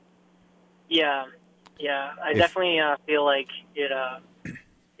 Yeah. I definitely feel like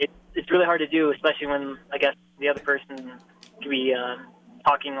it's really hard to do, especially when I guess the other person could be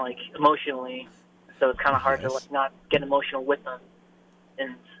talking like emotionally, so it's kind of hard to like not get emotional with them.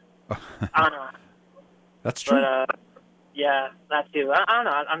 And I don't know. That's true. But yeah, that too. I don't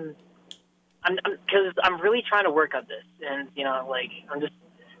know. I'm because I'm really trying to work on this, and you know, like I'm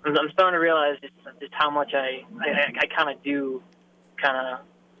starting to realize just how much I kind of do, I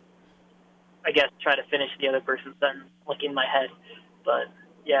guess, try to finish the other person's sentence, like in my head. But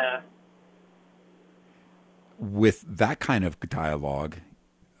yeah. With that kind of dialogue,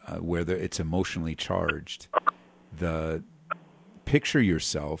 where it's emotionally charged, picture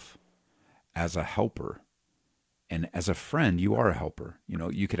yourself as a helper, and as a friend, you are a helper. You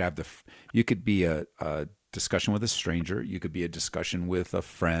know, you could be a discussion with a stranger. You could be a discussion with a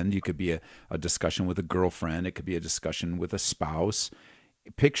friend. You could be a discussion with a girlfriend. It could be a discussion with a spouse.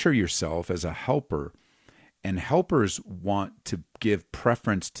 Picture yourself as a helper, And helpers want to give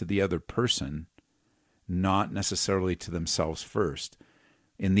preference to the other person, not necessarily to themselves first.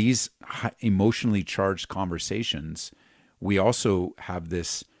 In these emotionally charged conversations, we also have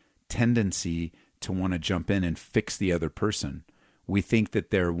this tendency to want to jump in and fix the other person. We think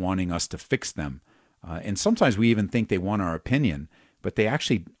that they're wanting us to fix them. And sometimes we even think they want our opinion, but they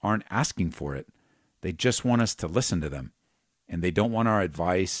actually aren't asking for it. They just want us to listen to them. And they don't want our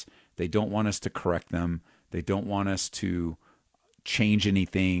advice. They don't want us to correct them. They don't want us to change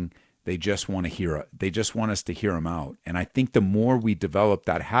anything. They just want to hear. They just want us to hear them out. And I think the more we develop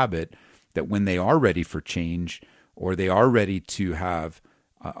that habit, that when they are ready for change, or they are ready to have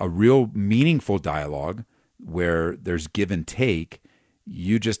a real meaningful dialogue where there's give and take,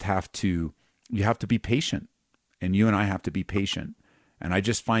 you have to be patient. And you and I have to be patient. And I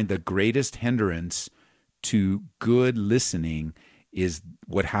just find the greatest hindrance to good listening is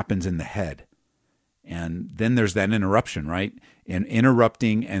what happens in the head. And then there's that interruption, right? And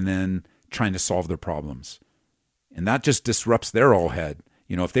interrupting and then trying to solve their problems. And that just disrupts their whole head.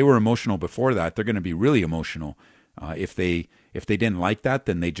 You know, if they were emotional before that, they're going to be really emotional. If they didn't like that,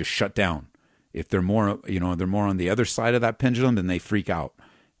 then they just shut down. If they're more, they're more on the other side of that pendulum, then they freak out.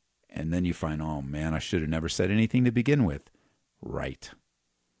 And then you find, oh man, I should have never said anything to begin with. Right.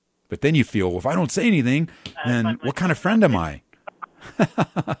 But then you feel, well, if I don't say anything, then what kind of friend am I?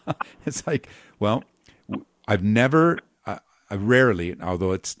 It's like, well, I've never, I rarely,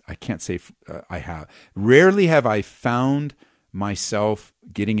 although I can't say I have, rarely have I found myself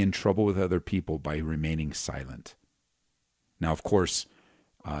getting in trouble with other people by remaining silent. Now, of course,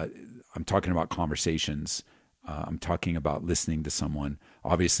 I'm talking about conversations. I'm talking about listening to someone.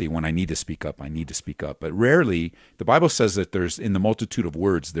 Obviously, when I need to speak up, I need to speak up. But rarely, the Bible says that there's, in the multitude of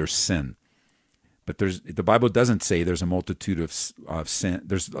words, there's sin. But the Bible doesn't say there's a multitude of sin.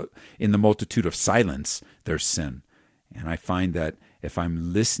 In the multitude of silence, there's sin. And I find that if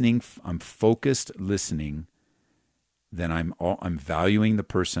I'm listening, I'm focused listening, then I'm valuing the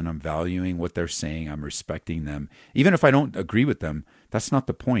person. I'm valuing what they're saying. I'm respecting them. Even if I don't agree with them, that's not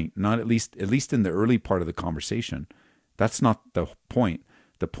the point. Not at least in the early part of the conversation. That's not the point.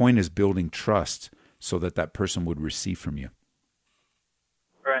 The point is building trust so that person would receive from you.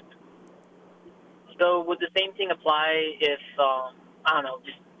 Correct. So would the same thing apply if, I don't know,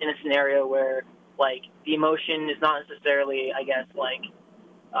 just in a scenario where, like, the emotion is not necessarily,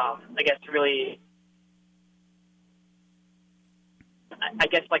 really,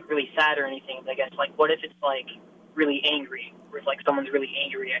 really sad or anything. I guess, like, what if it's, like, really angry, or if, like, someone's really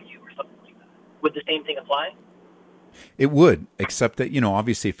angry at you or something like that? Would the same thing apply? It would, except that,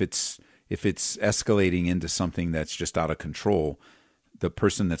 obviously if it's escalating into something that's just out of control, the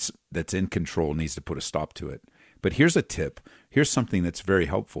person that's in control needs to put a stop to it. But here's a tip. Here's something that's very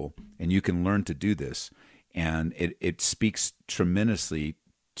helpful, and you can learn to do this. And it speaks tremendously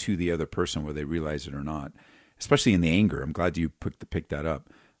to the other person, whether they realize it or not, especially in the anger. I'm glad you picked that up.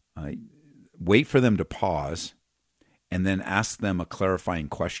 Wait for them to pause, and then ask them a clarifying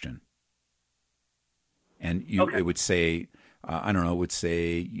question. And it would say, it would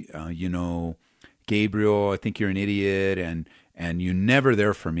say, Gabriel, I think you're an idiot, and you're never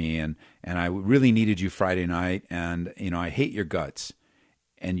there for me, and I really needed you Friday night, and I hate your guts.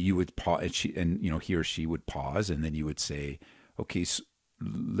 And you would pause, he or she would pause, and then you would say, okay, so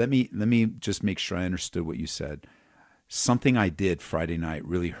let me just make sure I understood what you said. Something I did Friday night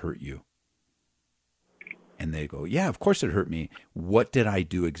really hurt you. And they go, yeah, of course it hurt me. What did I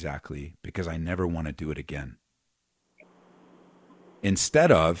do exactly? Because I never want to do it again.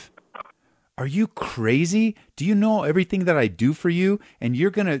 Instead of, are you crazy? Do you know everything that I do for you? And you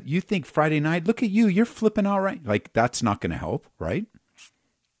think Friday night, look at you, you're flipping out, right? Like, that's not going to help, right?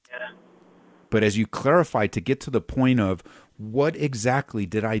 Yeah. But as you clarify to get to the point of, what exactly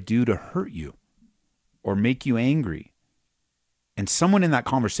did I do to hurt you or make you angry? And someone in that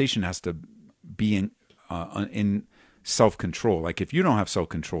conversation has to be in self-control. Like, if you don't have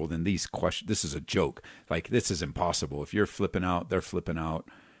self-control, then this is a joke. Like, this is impossible. If you're flipping out, they're flipping out.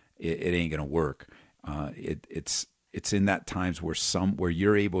 It ain't gonna work. It's in that times where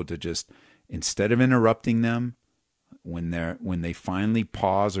you're able to just, instead of interrupting them, when they finally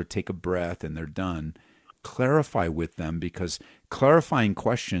pause or take a breath and they're done, clarify with them, because clarifying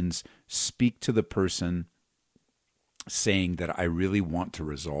questions speak to the person saying that I really want to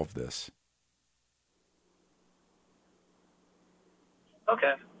resolve this.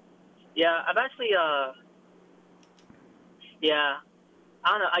 Okay. Yeah, I've actually, I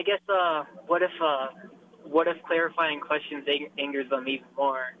don't know. I guess, what if clarifying questions angers them even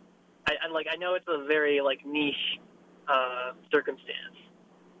more? I know it's a very, niche, circumstance,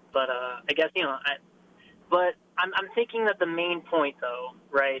 but, I guess, But I'm thinking that the main point, though,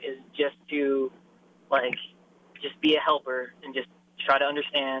 right, is just to, like, just be a helper and just try to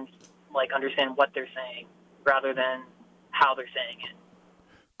understand what they're saying rather than how they're saying it.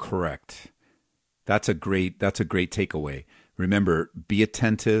 Correct. That's a great takeaway. Remember, be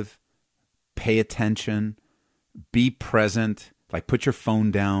attentive, pay attention, be present, like put your phone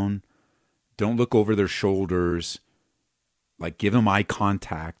down, don't look over their shoulders, like give them eye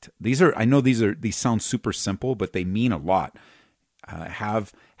contact. These sound super simple, but they mean a lot.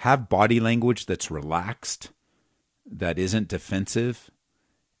 Have body language that's relaxed, that isn't defensive.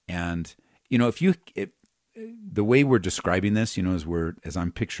 And, the way we're describing this, as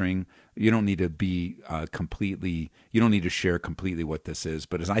I'm picturing, you don't need to be you don't need to share completely what this is.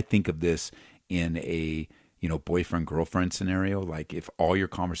 But as I think of this in a, boyfriend-girlfriend scenario, like if all your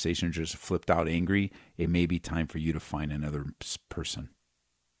conversations are just flipped out angry, it may be time for you to find another person.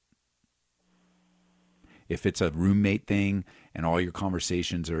 If it's a roommate thing and all your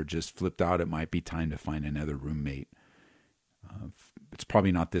conversations are just flipped out, it might be time to find another roommate. It's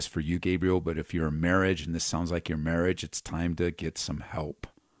probably not this for you, Gabriel, but if you're a marriage and this sounds like your marriage, it's time to get some help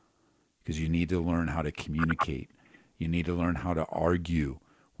because you need to learn how to communicate. You need to learn how to argue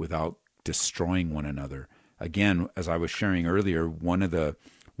without destroying one another. Again, as I was sharing earlier, one of the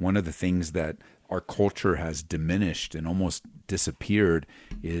things that our culture has diminished and almost disappeared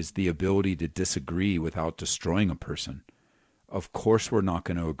is the ability to disagree without destroying a person. Of course, we're not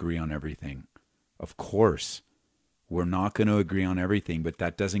going to agree on everything. Of course. We're not going to agree on everything, but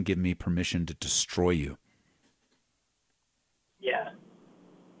that doesn't give me permission to destroy you. Yeah.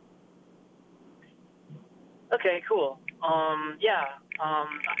 Okay, cool. I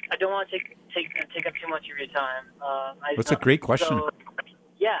don't want to take up too much of your time. That's a great question. So,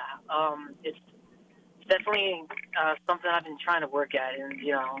 it's definitely something I've been trying to work at, and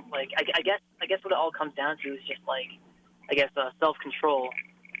I guess what it all comes down to is just self-control,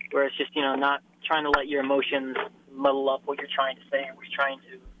 where it's just not trying to let your emotions muddle up what you're trying to say and what you're trying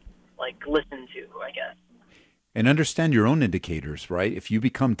to listen to, I guess. And understand your own indicators, right? If you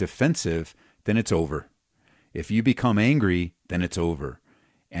become defensive, then it's over. If you become angry, then it's over.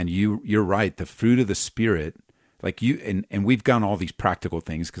 And you're right. The fruit of the Spirit, and we've gone all these practical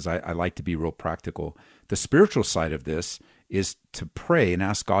things because I like to be real practical. The spiritual side of this is to pray and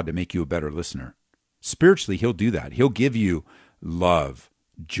ask God to make you a better listener. Spiritually, He'll do that. He'll give you love,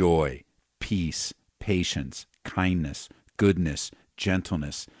 joy, peace, patience, kindness, goodness,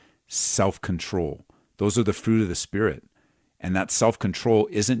 gentleness, self-control. Those are the fruit of the Spirit. And that self-control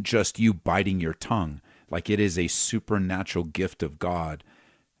isn't just you biting your tongue. Like it is a supernatural gift of God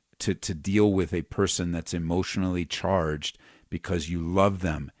to deal with a person that's emotionally charged because you love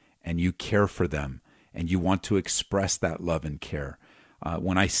them and you care for them and you want to express that love and care.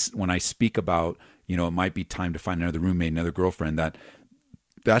 When I speak about, it might be time to find another roommate, another girlfriend,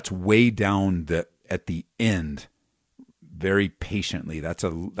 that's way down at the end, very patiently. That's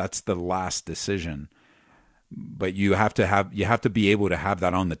the last decision. But you have to be able to have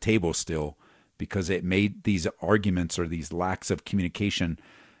that on the table still, because it made these arguments or these lacks of communication.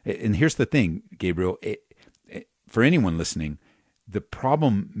 And here's the thing, Gabriel, for anyone listening, the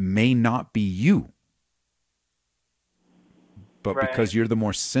problem may not be you, but right. Because you're the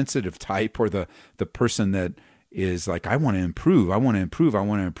more sensitive type or the person that is like, I want to improve. I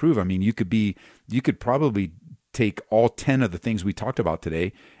mean, you could probably take all 10 of the things we talked about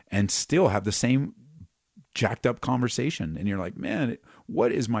today and still have the same jacked up conversation. And you're like, man,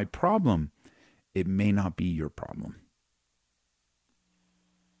 what is my problem? It may not be your problem.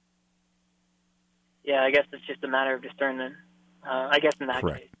 Yeah, I guess it's just a matter of discernment. I guess in that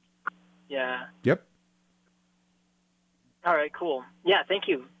Correct. case. Yeah. Yep. All right, cool. Yeah, thank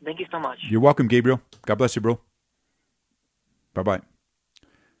you. Thank you so much. You're welcome, Gabriel. God bless you, bro. Bye-bye.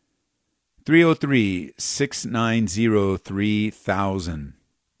 303-690-3000.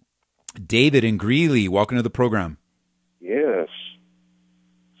 David in Greeley, welcome to the program. Yes.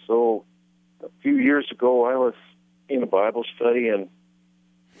 So a few years ago, I was in a Bible study, and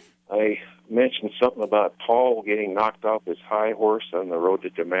I mentioned something about Paul getting knocked off his high horse on the road to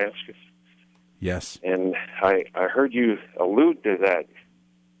Damascus. Yes. And I heard you allude to that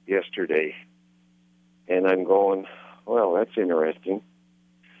yesterday, and I'm going, well, that's interesting.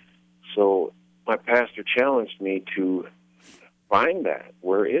 So my pastor challenged me to find that.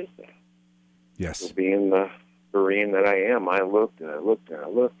 Where is that? Yes. So being the Berean that I am, I looked and I looked and I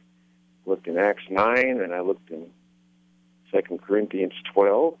looked. Looked in Acts 9, and I looked in 2 Corinthians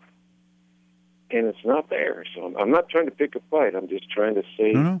 12, and it's not there. So I'm not trying to pick a fight. I'm just trying to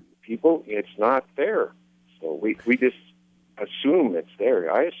say, people, it's not there. So we just assume it's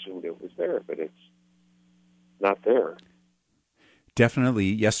there. I assumed it was there, but not there. Definitely.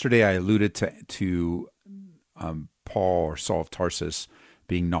 Yesterday I alluded to Paul or Saul of Tarsus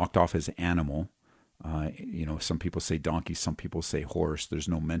being knocked off his animal. Some people say donkey, some people say horse. There's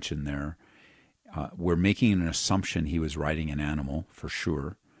no mention there. We're making an assumption he was riding an animal for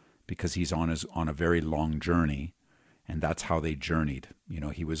sure, because he's on a very long journey, and that's how they journeyed.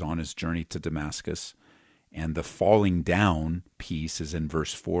 He was on his journey to Damascus, and the falling down piece is in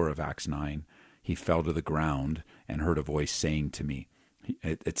verse 4 of Acts 9. He fell to the ground and heard a voice saying to me.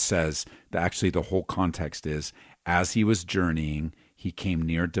 It says that actually the whole context is, as he was journeying, he came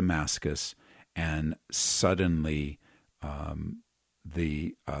near Damascus, and suddenly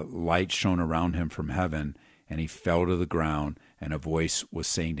the light shone around him from heaven, and he fell to the ground, and a voice was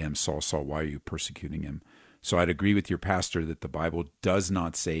saying to him, Saul, Saul, why are you persecuting him? So I'd agree with your pastor that the Bible does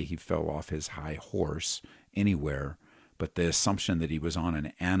not say he fell off his high horse anywhere, but the assumption that he was on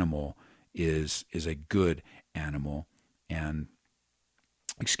an animal is a good animal, and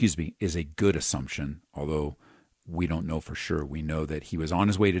is a good assumption, although we don't know for sure. We know that he was on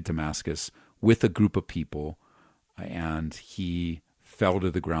his way to Damascus with a group of people, and he fell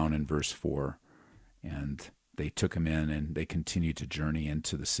to the ground in verse 4, and they took him in, and they continued to journey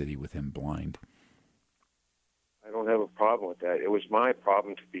into the city with him blind. I don't have a problem with that. It was my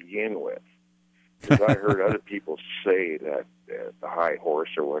problem to begin with, because I heard other people say that the high horse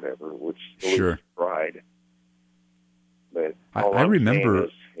or whatever was pride. But I remember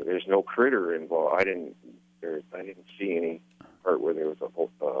there's no critter involved. I didn't see any part where there was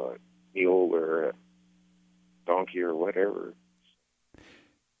a mule or a donkey or whatever.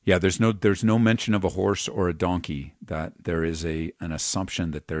 Yeah, there's no mention of a horse or a donkey. That there is an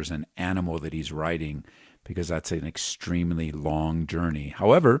assumption that there's an animal that he's riding, because that's an extremely long journey.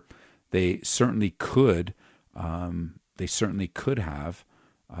 However, they certainly could have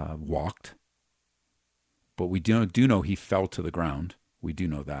walked, but we do know he fell to the ground. We do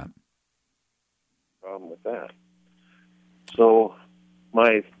know that. Problem with that. So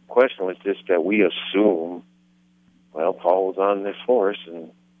my question was just that we assume, well, Paul was on this horse,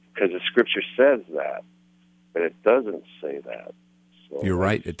 and because the Scripture says that, but it doesn't say that. So you're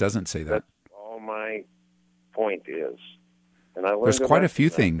right; it doesn't say that. That's all my point is. And I learned there's quite a few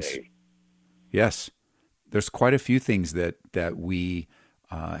that things. day. Yes, there's quite a few things that we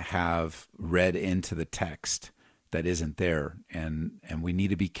have read into the text that isn't there, and we need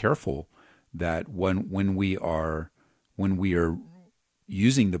to be careful that when we are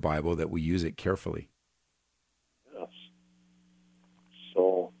using the Bible, that we use it carefully. Yes.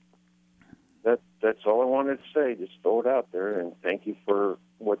 So that's all I wanted to say. Just throw it out there, and thank you for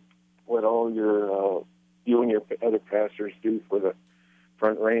what all your you and your other pastors do for the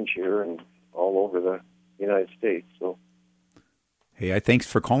Front Range here and all over the United States. So. Hey, thanks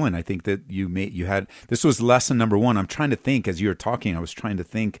for calling. I think that you had this was lesson number 1. I'm trying to think as you were talking. I was trying to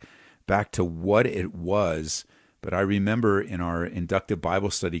think back to what it was, but I remember in our inductive Bible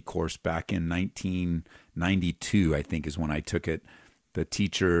study course back in 1992, I think is when I took it. The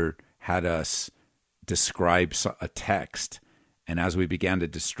teacher had us describe a text, and as we began to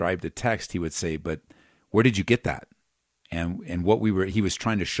describe the text, he would say, "But where did you get that?" And he was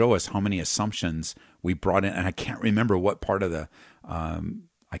trying to show us how many assumptions we brought in, and I can't remember what part of the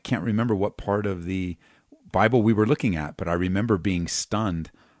Bible we were looking at, but I remember being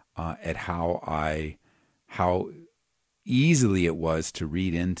stunned at how easily it was to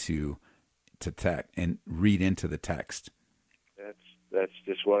read into the text. That's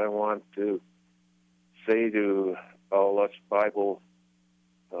just what I want to say to all us Bible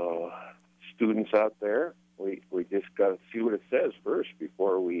students out there. We just got to see what it says first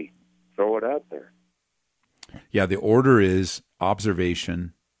before we throw it out there. Yeah, the order is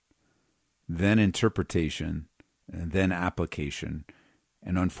observation, then interpretation, and then application.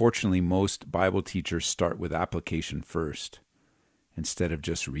 And unfortunately, most Bible teachers start with application first instead of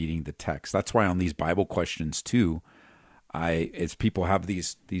just reading the text. That's why on these Bible questions too, as people have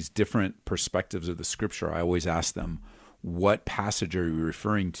these different perspectives of the Scripture, I always ask them, what passage are you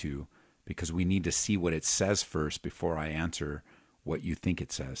referring to? Because we need to see what it says first before I answer what you think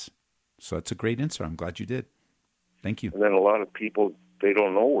it says. So that's a great answer. I'm glad you did. Thank you. And then a lot of people, they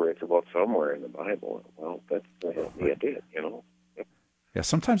don't know where it's about somewhere in the Bible. Well, that's me, I did, Yeah,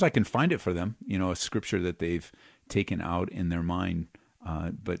 sometimes I can find it for them, a scripture that they've taken out in their mind.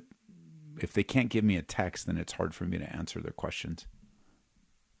 But if they can't give me a text, then it's hard for me to answer their questions.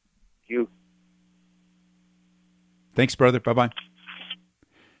 Thank you. Thanks, brother. Bye-bye.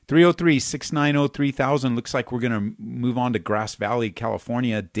 303-690-3000. Looks like we're going to move on to Grass Valley,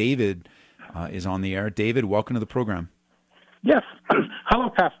 California. David is on the air. David, welcome to the program. Yes. Hello,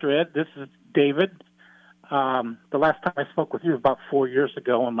 Pastor Ed. This is David. The last time I spoke with you was about 4 years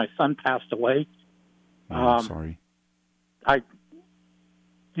ago when my son passed away. I'm sorry. I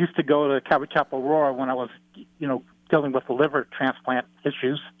used to go to Calvary Chapel Aurora when I was, dealing with the liver transplant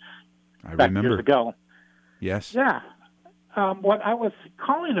issues. I back remember. Years ago. Yes. Yeah. What I was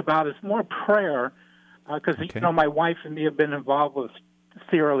calling about is more prayer, because my wife and me have been involved with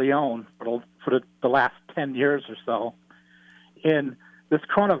Sierra Leone for the last 10 years or so. In this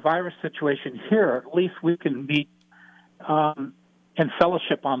coronavirus situation here, at least we can meet and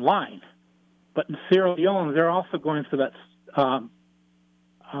fellowship online. But in Sierra Leone, they're also going through that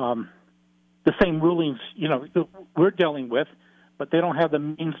the same rulings, we're dealing with, but they don't have the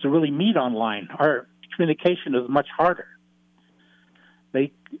means to really meet online. Our communication is much harder.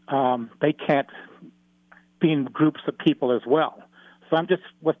 They can't be in groups of people as well. So I'm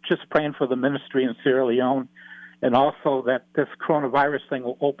just praying for the ministry in Sierra Leone, and also that this coronavirus thing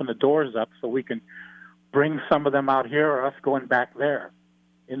will open the doors up so we can bring some of them out here, or us going back there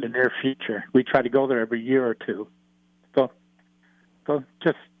in the near future. We try to go there every year or two. So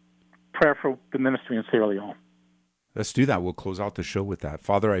just prayer for the ministry in Sierra Leone. Let's do that. We'll close out the show with that.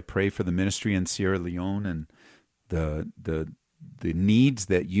 Father, I pray for the ministry in Sierra Leone and the needs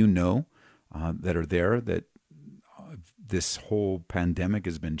that that are there, that this whole pandemic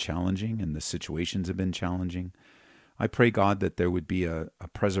has been challenging and the situations have been challenging. I pray, God, that there would be a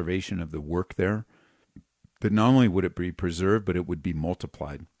preservation of the work there, that not only would it be preserved, but it would be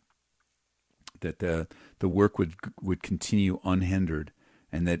multiplied, that the work would continue unhindered,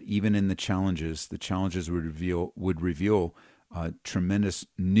 and that even in the challenges would reveal tremendous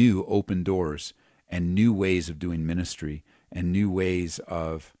new open doors and new ways of doing ministry and new ways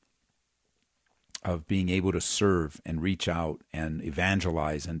of being able to serve and reach out and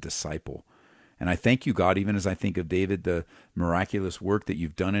evangelize and disciple. And I thank you, God, even as I think of David, the miraculous work that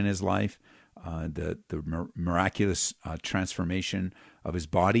you've done in his life, the miraculous transformation of his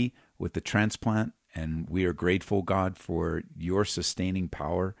body with the transplant. And we are grateful, God, for your sustaining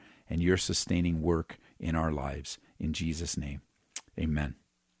power and your sustaining work in our lives. In Jesus' name, amen.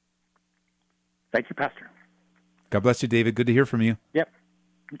 Thank you, Pastor. God bless you, David. Good to hear from you. Yep.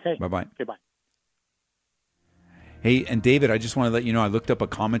 Okay. Bye-bye. Goodbye. Hey, and David, I just want to let you know, I looked up a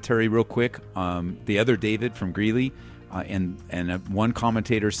commentary real quick. The other David from Greeley, and one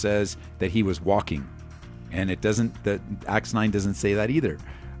commentator says that he was walking, and that Acts 9 doesn't say that either.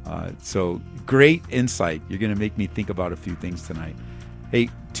 So great insight. You're going to make me think about a few things tonight. Hey,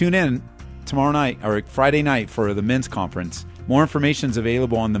 tune in tomorrow night or Friday night for the men's conference. More information is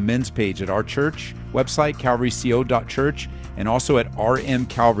available on the men's page at our church website, calvaryco.church, and also at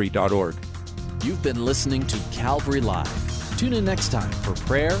rmcalvary.org. You've been listening to Calvary Live. Tune in next time for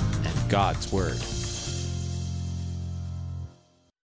prayer and God's Word.